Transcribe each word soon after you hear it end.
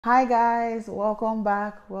Hi guys, welcome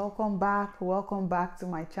back to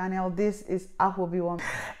my channel. This is Awhobiwoma.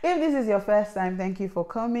 If this is your first time, thank you for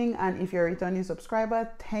coming, and if you're a returning subscriber,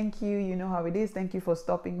 thank you. You know how it is. Thank you for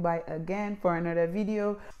stopping by again for another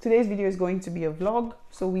video. Today's video is going to be a vlog.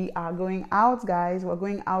 So we are going out, guys. We're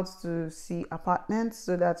going out to see apartments.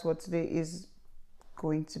 So that's what today is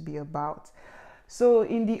going to be about. So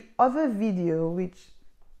in the other video, which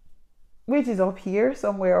is up here,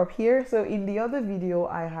 somewhere up here. So in the other video,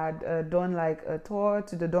 I had done like a tour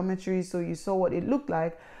to the dormitory, so you saw what it looked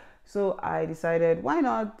like. So I decided, why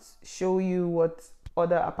not show you what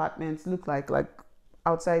other apartments look like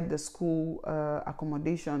outside the school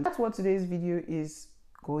accommodation. That's what today's video is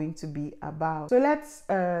going to be about. So let's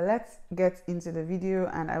get into the video,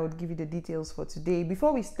 and I would give you the details for today.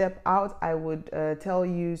 Before we step out, I would tell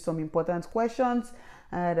you some important questions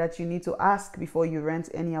that you need to ask before you rent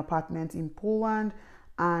any apartment in Poland,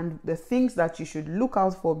 and the things that you should look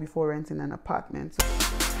out for before renting an apartment.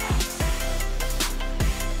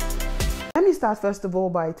 Let me start first of all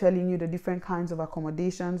by telling you the different kinds of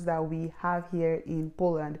accommodations that we have here in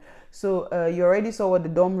Poland. So you already saw what the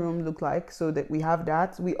dorm room looked like, so that we have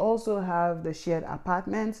that. We also have the shared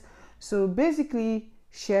apartments. So basically,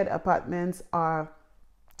 shared apartments are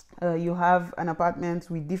you have an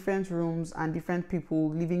apartment with different rooms and different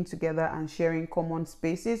people living together and sharing common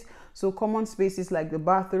spaces. So common spaces like the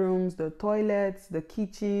bathrooms, the toilets, the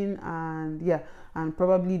kitchen, and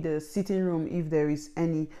probably the sitting room if there is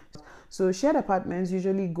any. So shared apartments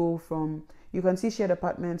usually go from, you can see shared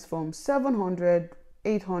apartments from 700,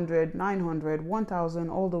 800, 900, 1000,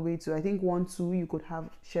 all the way to, I think, 1-2, you could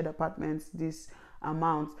have shared apartments this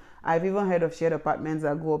amount. I've even heard of shared apartments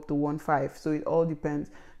that go up to 1.5, so it all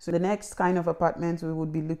depends. So the next kind of apartments we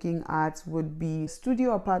would be looking at would be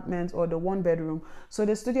studio apartments or the one bedroom. So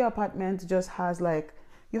the studio apartment just has like,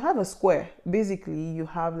 you have a square. Basically, you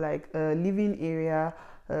have like a living area.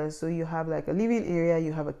 So you have like a living area,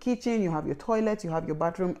 you have a kitchen, you have your toilet, you have your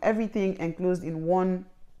bathroom, everything enclosed in one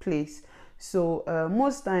place. So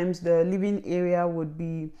most times the living area would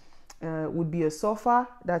be a sofa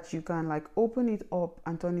that you can like open it up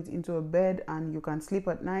and turn it into a bed, and you can sleep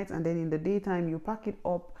at night, and then in the daytime you pack it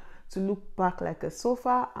up to look back like a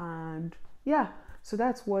sofa. And yeah, so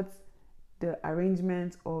that's what the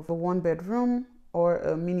arrangement of a one bedroom or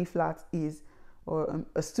a mini flat is, or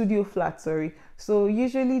a studio flat, sorry. So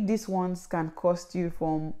usually these ones can cost you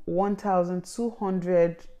from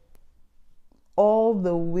 1,200 all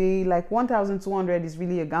the way, like 1,200 is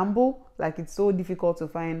really a gamble. Like, it's so difficult to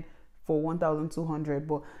find for 1,200,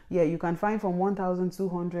 but yeah, you can find from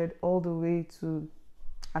 1,200 all the way to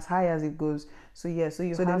as high as it goes. So yeah, so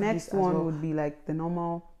the next one would be like the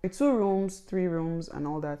normal 2 rooms, 3 rooms, and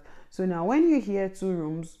all that. So now when you hear 2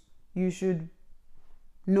 rooms, you should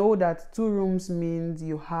know that 2 rooms means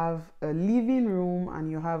you have a living room and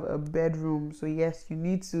you have a bedroom. So yes, you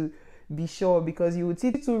need to be sure, because you would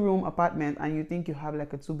see 2-room apartment and you think you have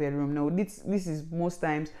like a 2-bedroom. No, this is most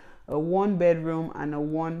times a 1-bedroom and a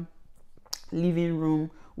 1 living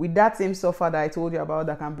room with that same sofa that I told you about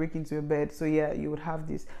that can break into a bed. So yeah, you would have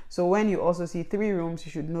this. So when you also see 3 rooms,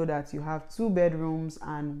 you should know that you have 2 bedrooms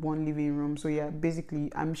and 1 living room. So yeah,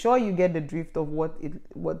 basically, I'm sure you get the drift of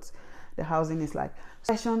what the housing is like.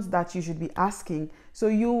 Questions that you should be asking. So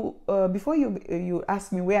you before you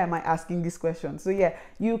ask me, where am I asking this question? So yeah,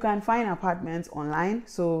 you can find apartments online.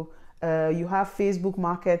 So you have Facebook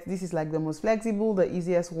Market. This is like the most flexible, the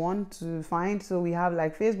easiest one to find. So we have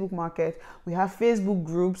like Facebook Market. We have Facebook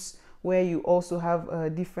groups where you also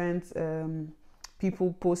have different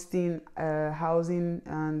people posting housing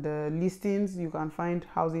and listings. You can find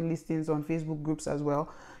housing listings on Facebook groups as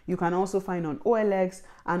well. You can also find on OLX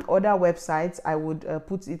and other websites. I would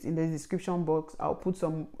put it in the description box. I'll put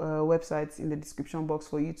some websites in the description box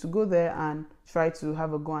for you to go there and try to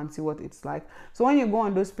have a go and see what it's like. So when you go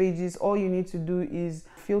on those pages, all you need to do is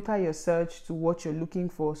filter your search to what you're looking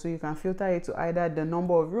for. So you can filter it to either the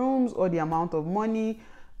number of rooms or the amount of money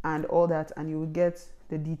and all that, and you will get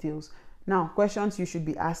the details. Now, questions you should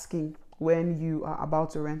be asking when you are about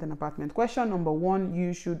to rent an apartment. Question number 1,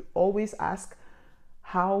 you should always ask,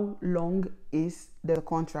 how long is the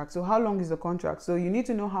contract? So how long is the contract? So you need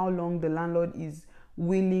to know how long the landlord is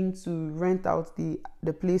willing to rent out the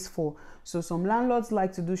place for. So some landlords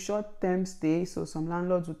like to do short-term stay. So some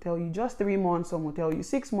landlords will tell you just 3 months, some will tell you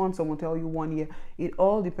 6 months, some will tell you 1 year. It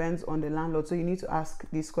all depends on the landlord. So you need to ask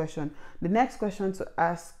this question. The next question to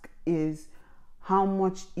ask is, how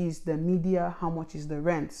much is the media? How much is the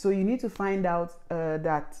rent? So you need to find out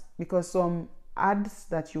that, because some ads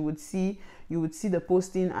that you would see the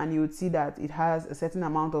posting, and you would see that it has a certain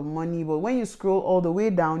amount of money. But when you scroll all the way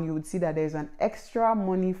down, you would see that there's an extra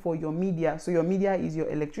money for your media. So your media is your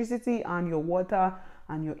electricity and your water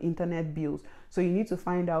and your internet bills. So you need to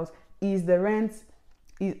find out,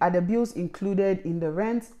 are the bills included in the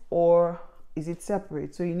rent, or is it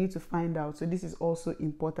separate? So you need to find out. So this is also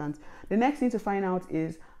important. The next thing to find out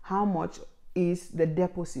is how much is the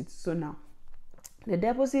deposit. So now, the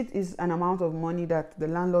deposit is an amount of money that the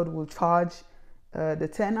landlord will charge the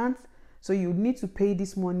tenant. So you need to pay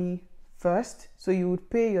this money first. So you would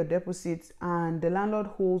pay your deposit, and the landlord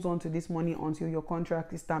holds on to this money until your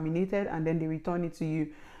contract is terminated, and then they return it to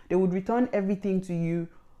you. They would return everything to you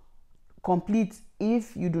complete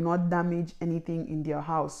if you do not damage anything in their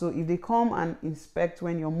house. So if they come and inspect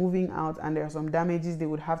when you're moving out and there are some damages, they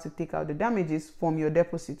would have to take out the damages from your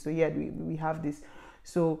deposit. So yeah, we have this.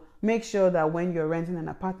 So make sure that when you're renting an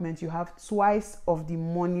apartment, you have twice of the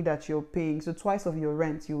money that you're paying. So twice of your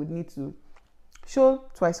rent, you would need to show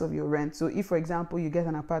twice of your rent. So if, for example, you get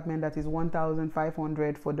an apartment that is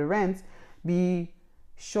 1,500 for the rent, be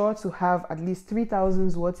sure to have at least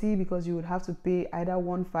 3,000 zloty, because you would have to pay either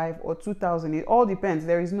 1,500 or 2,000. It all depends.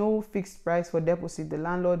 There is no fixed price for deposit. The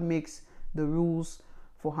landlord makes the rules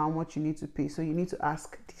for how much you need to pay. So you need to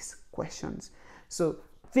ask these questions. So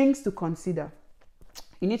things to consider.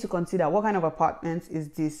 You need to consider, what kind of apartment is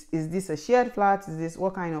this? Is this a shared flat? Is this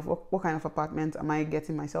what kind of apartment am I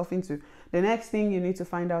getting myself into? The next thing you need to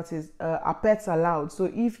find out is, are pets allowed?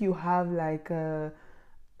 So if you have like a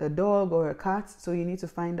dog or a cat, so you need to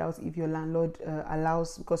find out if your landlord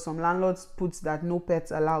allows, because some landlords put that no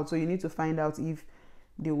pets allowed. So you need to find out if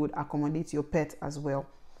they would accommodate your pet as well.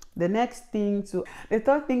 The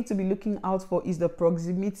third thing to be looking out for is the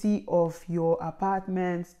proximity of your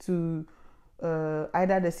apartment to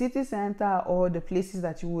either the city center or the places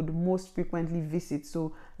that you would most frequently visit.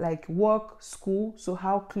 So like work, school. So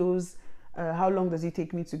how close, how long does it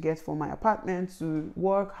take me to get from my apartment to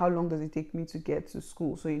work? How long does it take me to get to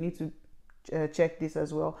school? So you need to check this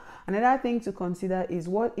as well. Another thing to consider is,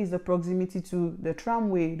 what is the proximity to the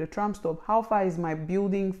tramway, the tram stop? How far is my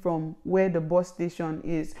building from where the bus station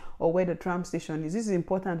is or where the tram station is? This is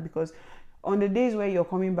important, because on the days where you're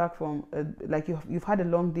coming back from, like you've had a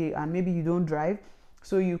long day and maybe you don't drive,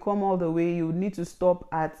 so you come all the way, you need to stop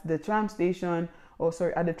at the tram station,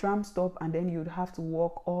 at the tram stop, and then you'd have to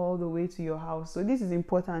walk all the way to your house. So this is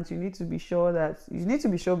important. You need to be sure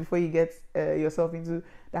before you get yourself into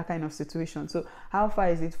that kind of situation. So how far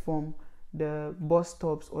is it from the bus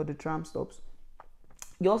stops or the tram stops?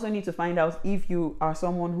 You also need to find out, if you are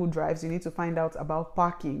someone who drives, you need to find out about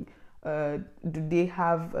parking. Do they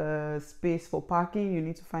have space for parking? You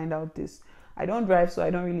need to find out this. I don't drive, so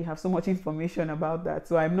I don't really have so much information about that.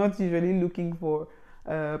 So I'm not usually looking for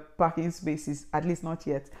parking spaces, at least not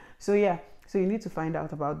yet. So yeah, so you need to find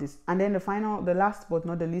out about this. And then the last but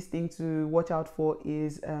not the least thing to watch out for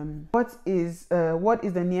is what is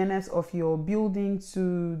the nearness of your building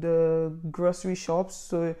to the grocery shops.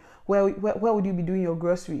 So where would you be doing your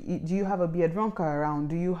grocery? Do you have a Biedronka around?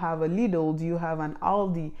 Do you have a Lidl? Do you have an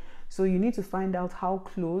Aldi? So you need to find out how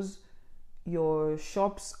close your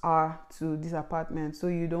shops are to this apartment, so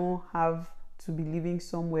you don't have to be living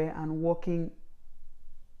somewhere and walking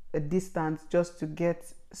a distance just to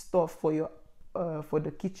get stuff for your for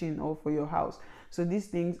the kitchen or for your house. So these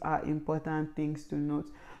things are important things to note.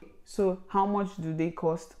 So how much do they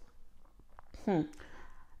cost?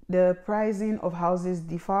 The pricing of houses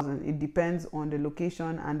differs. It depends on the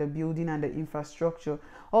location and the building and the infrastructure.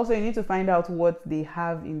 Also, you need to find out what they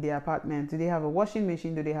have in their apartment. Do they have a washing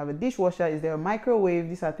machine? Do they have a dishwasher? Is there a microwave?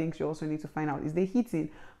 These are things you also need to find out. Is there heating?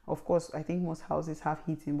 Of course, I think most houses have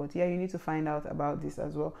heating, but yeah, you need to find out about this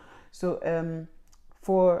as well.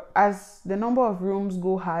 So as the number of rooms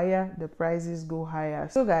go higher, the prices go higher.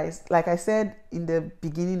 So guys, like I said in the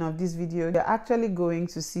beginning of this video, you're actually going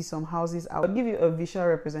to see some houses. I'll give you a visual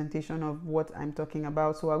representation of what I'm talking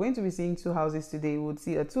about. So we're going to be seeing two houses today. We would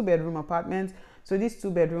see a 2-bedroom apartment. So this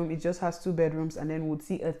 2-bedroom, it just has 2 bedrooms, and then we'd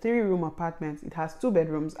see a 3-room apartment. It has 2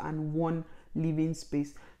 bedrooms and 1 living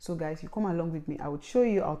space. So guys, you come along with me. I would show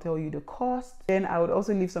you, I'll tell you the cost. Then I would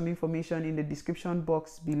also leave some information in the description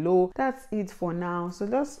box below. That's it for now. So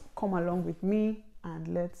just come along with me and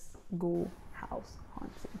let's go house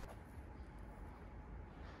hunting.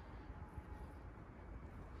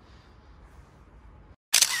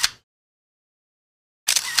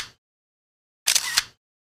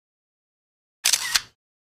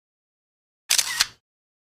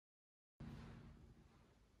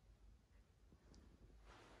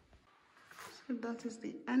 So that is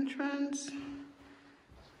the entrance,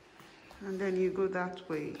 and then you go that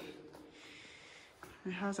way.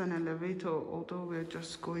 It has an elevator, although we're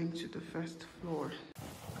just going to the first floor.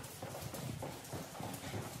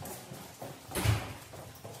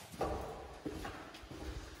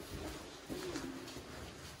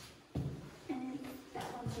 And that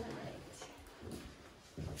one's on the right.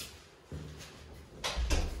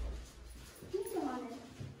 You go on it.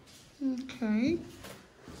 Okay.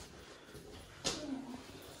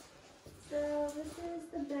 So this is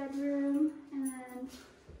the bedroom, and then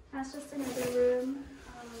that's just another room.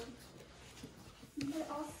 You could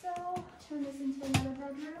also turn this into another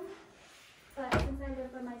bedroom, but since I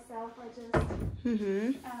live by myself, I just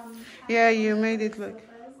Yeah, you made it look.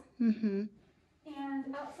 And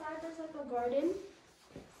outside there's like a garden,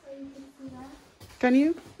 so you can see that. Can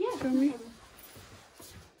you? Yeah. Show me.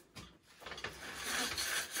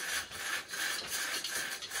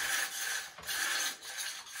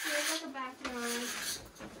 Here's like a backyard.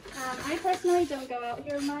 I personally don't go out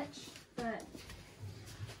here much, but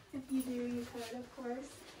if you do, you could, of course.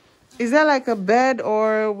 Is that like a bed,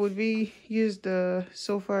 or would we use the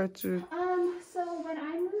sofa to? So when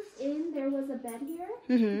I moved in, there was a bed here,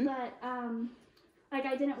 but like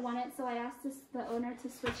I didn't want it, so I asked the owner to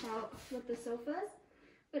switch out with the sofas.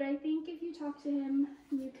 But I think if you talk to him,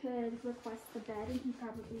 you could request the bed, and he'd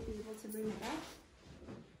probably be able to bring it back.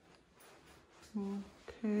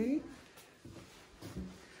 Okay.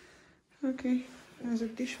 Okay. There's a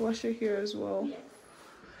dishwasher here as well. Yes.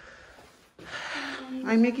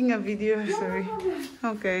 I'm making a video. Sorry.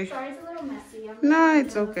 Okay. Sorry, it's a little messy. No,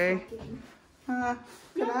 it's okay. Can No,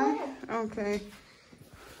 I? Okay.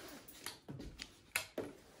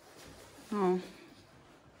 Oh.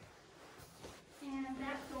 And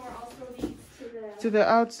that door also leads To the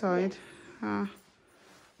outside.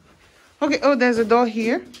 Okay. Oh, there's a door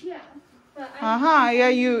here. Yeah. But Yeah.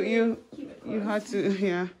 You had to.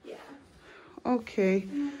 Yeah. Yeah. Okay.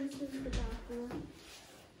 And then this is the bathroom.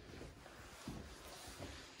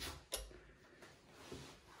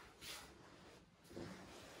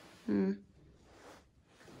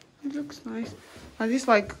 It looks nice. Are these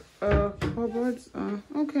like cupboards?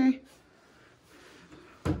 Okay.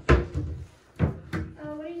 What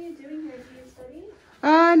are you doing here? Do you study?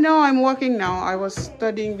 No, I'm working now. I was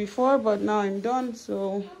studying before, but now I'm done.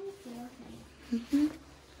 So,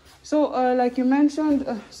 so like you mentioned,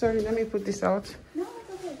 sorry, let me put this out. No,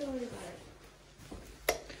 it's okay. Don't worry about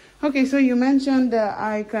it. Okay, so you mentioned that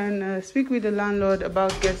I can speak with the landlord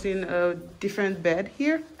about getting a different bed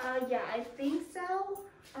here. Yeah, I think so.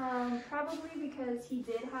 Probably because he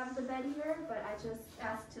did have the bed here, but I just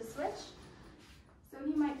asked to switch. So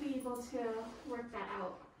he might be able to work that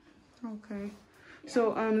out. Okay. Yeah.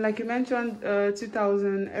 So, like you mentioned,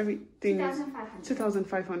 2,000, everything 2,500.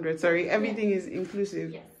 2,500, sorry, everything is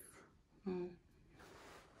inclusive. Yes. Oh.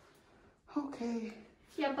 Okay.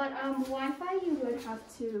 Yeah, but Wi-Fi you would have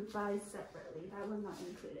to buy separately. That was not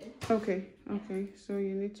included. Okay, okay. So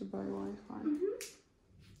you need to buy Wi-Fi.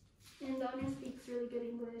 And the owner speaks really good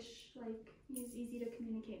English. Like, he's easy to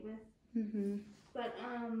communicate with. But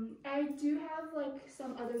I do have like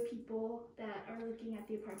some other people that are looking at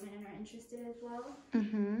the apartment and are interested as well.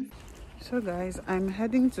 So guys, I'm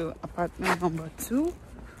heading to apartment number 2,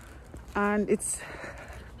 and it's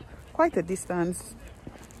quite a distance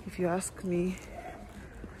if you ask me,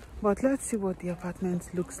 but let's see what the apartment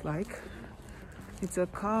looks like. It's a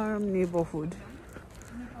calm neighborhood,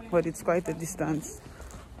 but it's quite a distance.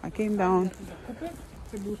 I came down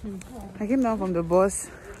from the bus,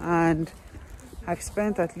 and I've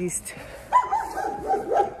spent at least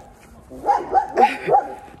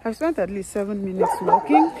 7 minutes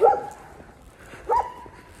walking.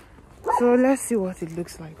 So let's see what it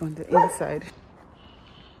looks like on the inside.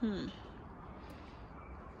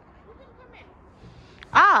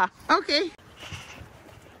 Okay.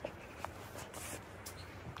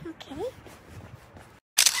 Okay.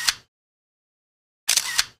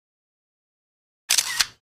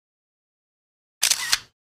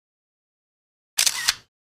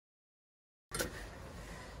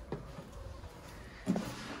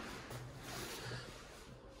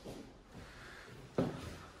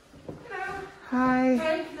 Hi.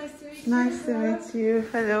 Hi, nice to meet you. Nice to meet you.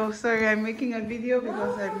 Hello. Sorry, I'm making a video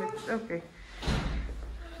because I missed. Okay.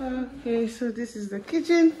 Okay, so this is the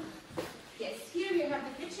kitchen. Yes, here you have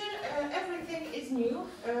the kitchen. Everything is new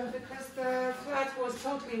because the flat was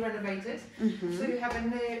totally renovated. So you have a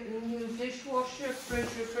new dishwasher, fridge,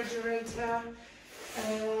 refrigerator.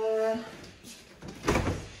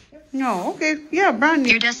 No, okay. Yeah, brand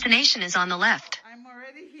new. Your destination is on the left. I'm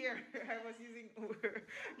already here. I was using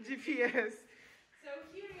GPS. So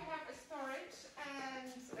here you have a storage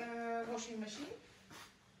and washing machine.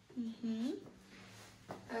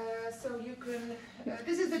 So you you can.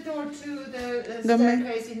 This is the door to the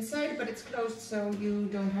staircase inside, but it's closed, so you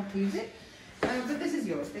don't have to use it. But this is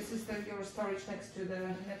yours. This is your storage next to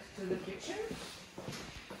the kitchen.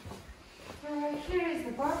 Here is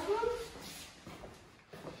the bathroom.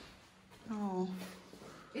 Oh.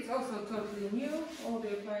 It's also totally new. All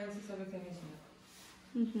the appliances, everything is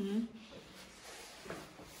new.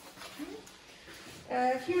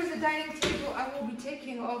 Here is the dining table. I will be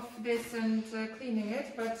taking off this and cleaning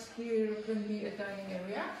it, but here can be a dining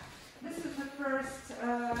area. This is the first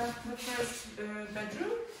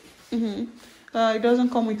bedroom. It doesn't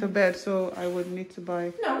come with a bed, so I would need to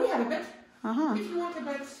buy. No, we have a bed. Uh-huh. If you want a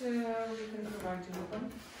bed, we can provide you with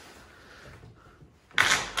one.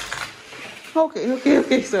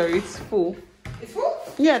 Okay, sorry, it's full. It's full?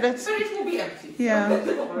 Yeah, that's... So it will be empty. Yeah,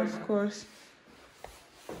 of course.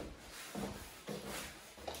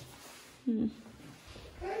 Okay.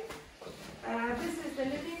 This is the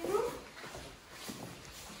living room.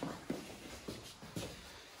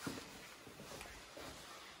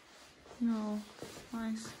 No,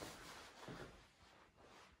 nice.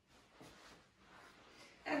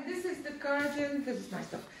 And this is the garden. This is my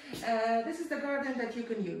stuff. This is the garden that you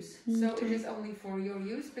can use. So it is only for your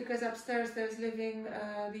use, because upstairs there's living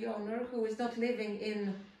the owner who is not living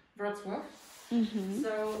in Wrocław.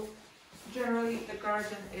 So generally the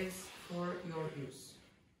garden is for your use.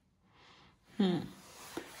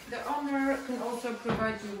 The owner can also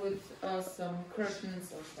provide you with some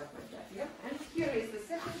curtains or stuff like that. Yeah. And here is the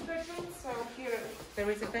second bedroom. So here there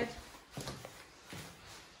is a bed.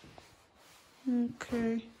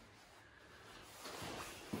 Okay.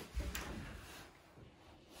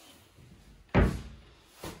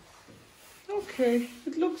 Okay,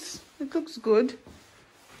 it looks good.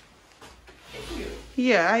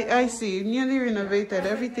 Yeah, I see. Nearly renovated.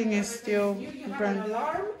 Everything is still brand. An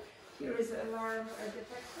alarm. Here is an alarm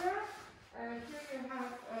detector. Here you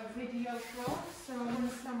have a video phone. So when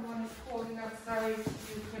someone is calling outside,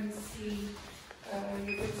 you can see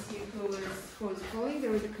who is calling.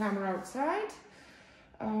 There is a camera outside.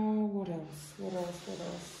 What else?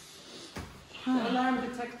 The alarm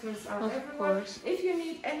detectors are everywhere. Course. If you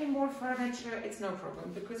need any more furniture, it's no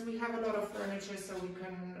problem, because we have a lot of furniture, so we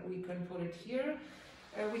can put it here.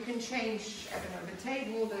 We can change, I don't know, the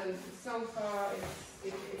table, the sofa.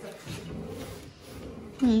 It's up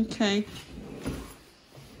to you. Okay.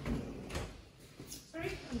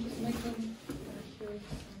 Sorry, I'm just making sure.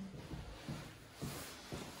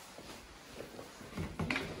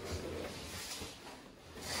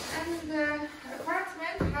 And the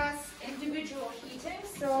apartment has individual heating.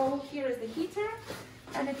 So here is the heater,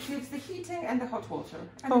 and it shoots the heating and the hot water,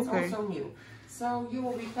 and it's also new. So you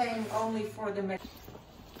will be paying only for the.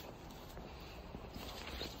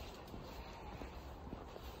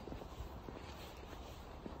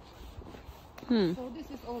 So this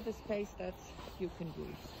is all the space that you can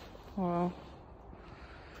use. Wow.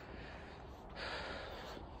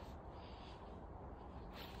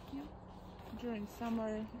 Yeah. During summer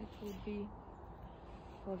it would be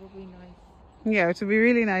probably nice. Yeah, it would be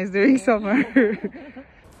really nice during summer.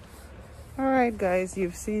 Alright guys,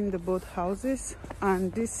 you've seen the both houses,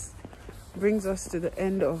 and this brings us to the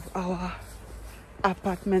end of our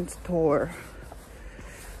apartment tour.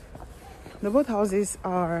 The both houses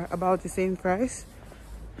are about the same price,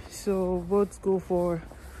 so both go for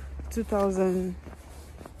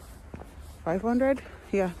 2,500.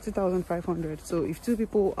 Yeah, 2,500. So if two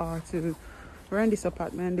people are to rent this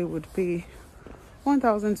apartment, they would pay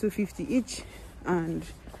 1,250 each. And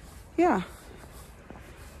yeah,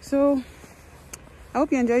 so I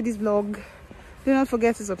hope you enjoyed this vlog. Do not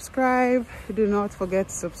forget to subscribe.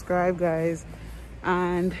 Guys.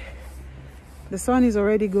 And the sun is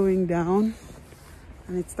already going down,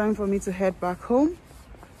 and it's time for me to head back home.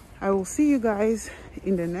 I will see you guys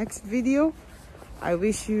in the next video. I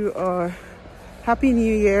wish you a happy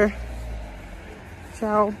new year.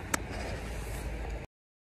 Ciao.